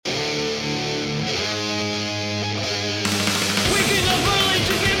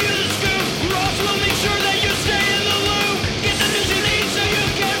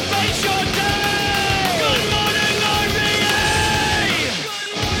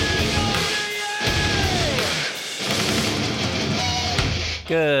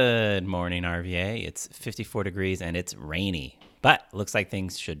Good morning, RVA. It's 54 degrees and it's rainy, but it looks like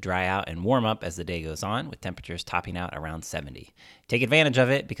things should dry out and warm up as the day goes on, with temperatures topping out around 70. Take advantage of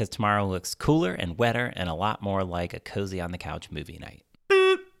it because tomorrow looks cooler and wetter and a lot more like a cozy on the couch movie night.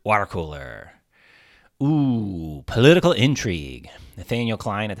 Water cooler. Ooh, political intrigue. Nathaniel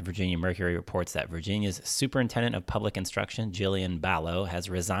Klein at the Virginia Mercury reports that Virginia's Superintendent of Public Instruction, Jillian Ballo, has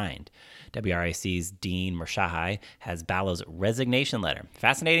resigned. WRAC's Dean Mershahai has Ballow's resignation letter.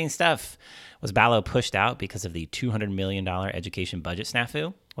 Fascinating stuff. Was Ballo pushed out because of the $200 million education budget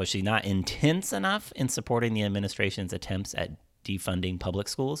snafu? Was she not intense enough in supporting the administration's attempts at defunding public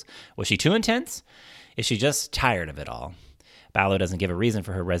schools? Was she too intense? Is she just tired of it all? Ballo doesn't give a reason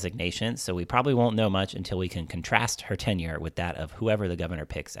for her resignation, so we probably won't know much until we can contrast her tenure with that of whoever the governor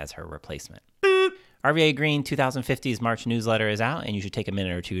picks as her replacement. RVA Green 2050's March newsletter is out, and you should take a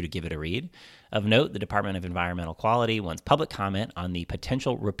minute or two to give it a read. Of note, the Department of Environmental Quality wants public comment on the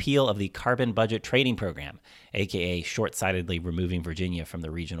potential repeal of the Carbon Budget Trading Program, aka short-sightedly removing Virginia from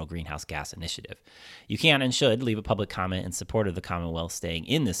the Regional Greenhouse Gas Initiative. You can and should leave a public comment in support of the Commonwealth staying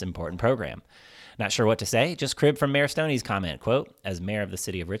in this important program. Not sure what to say? Just crib from Mayor Stoney's comment, quote, "As mayor of the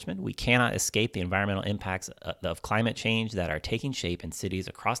city of Richmond, we cannot escape the environmental impacts of climate change that are taking shape in cities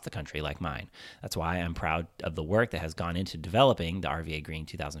across the country like mine. That's why I'm proud of the work that has gone into developing the RVA Green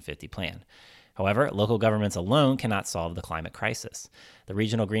 2050 plan. However, local governments alone cannot solve the climate crisis. The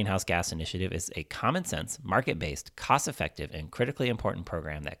Regional Greenhouse Gas Initiative is a common-sense, market-based, cost-effective, and critically important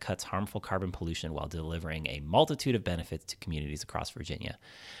program that cuts harmful carbon pollution while delivering a multitude of benefits to communities across Virginia.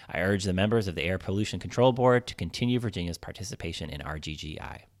 I urge the members of the Air Pollution Control Board to continue Virginia's participation in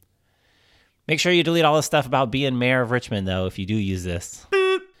RGGI." Make sure you delete all the stuff about being mayor of Richmond, though, if you do use this.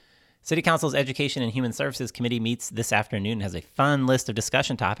 City Council's Education and Human Services Committee meets this afternoon and has a fun list of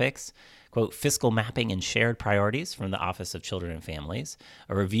discussion topics. Quote, fiscal mapping and shared priorities from the Office of Children and Families,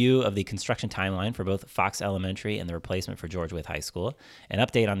 a review of the construction timeline for both Fox Elementary and the replacement for George Wythe High School, an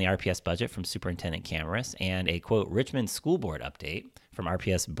update on the RPS budget from Superintendent Cameras, and a, quote, Richmond School Board update from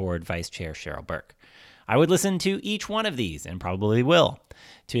RPS Board Vice Chair Cheryl Burke. I would listen to each one of these and probably will.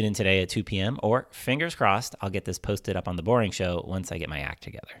 Tune in today at 2 p.m. or, fingers crossed, I'll get this posted up on The Boring Show once I get my act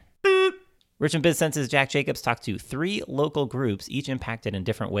together. Richmond BizSense's Jack Jacobs talked to 3 local groups, each impacted in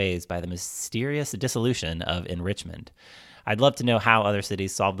different ways by the mysterious dissolution of Enrichment. I'd love to know how other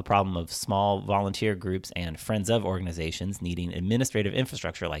cities solve the problem of small volunteer groups and friends of organizations needing administrative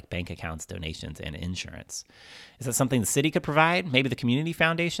infrastructure like bank accounts, donations, and insurance. Is that something the city could provide? Maybe the community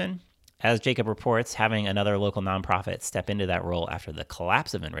foundation? As Jacob reports, having another local nonprofit step into that role after the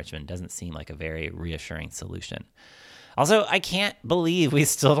collapse of Enrichment doesn't seem like a very reassuring solution. Also, I can't believe we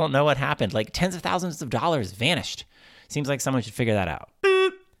still don't know what happened. Like, tens of thousands of dollars vanished. Seems like someone should figure that out.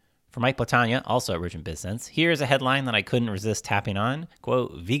 For Mike Platania, also at Richmond BizSense, here's a headline that I couldn't resist tapping on.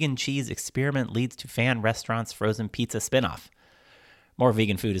 Quote, vegan cheese experiment leads to fan restaurants frozen pizza spinoff. More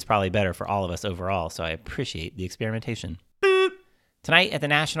vegan food is probably better for all of us overall, so I appreciate the experimentation. Tonight at the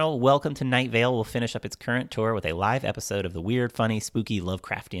National, Welcome to Night Vale will finish up its current tour with a live episode of the weird, funny, spooky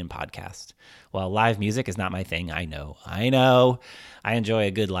Lovecraftian podcast. While live music is not my thing, I know. I enjoy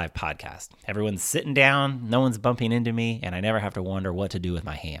a good live podcast. Everyone's sitting down, no one's bumping into me, and I never have to wonder what to do with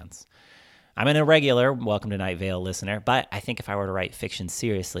my hands. I'm an irregular Welcome to Night Vale listener, but I think if I were to write fiction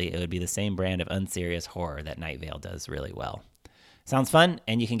seriously, it would be the same brand of unserious horror that Night Vale does really well. Sounds fun,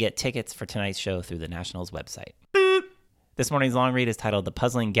 and you can get tickets for tonight's show through the National's website. This morning's long read is titled The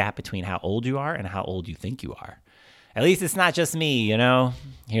Puzzling Gap Between How Old You Are and How Old You Think You Are. At least it's not just me, you know?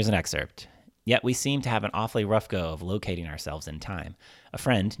 Here's an excerpt. Yet we seem to have an awfully rough go of locating ourselves in time. A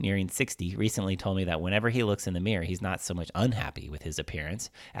friend, nearing 60, recently told me that whenever he looks in the mirror, he's not so much unhappy with his appearance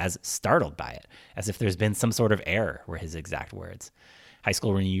as startled by it, as if there's been some sort of error, were his exact words. High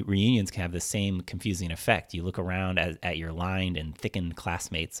school reunions can have the same confusing effect. You look around at your lined and thickened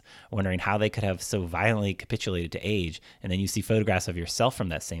classmates, wondering how they could have so violently capitulated to age, and then you see photographs of yourself from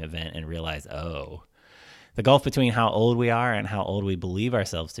that same event and realize, oh. The gulf between how old we are and how old we believe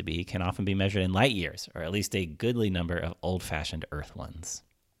ourselves to be can often be measured in light years, or at least a goodly number of old-fashioned Earth ones.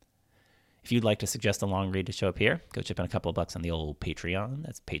 If you'd like to suggest a long read to show up here, go chip in a couple of bucks on the old Patreon.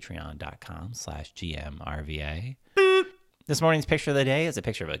 That's patreon.com/GMRVA. This morning's picture of the day is a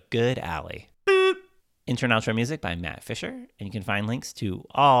picture of a good alley. Intro and outro music by Matt Fisher, and you can find links to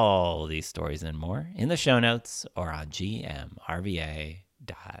all these stories and more in the show notes or on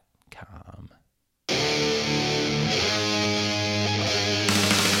gmrva.net.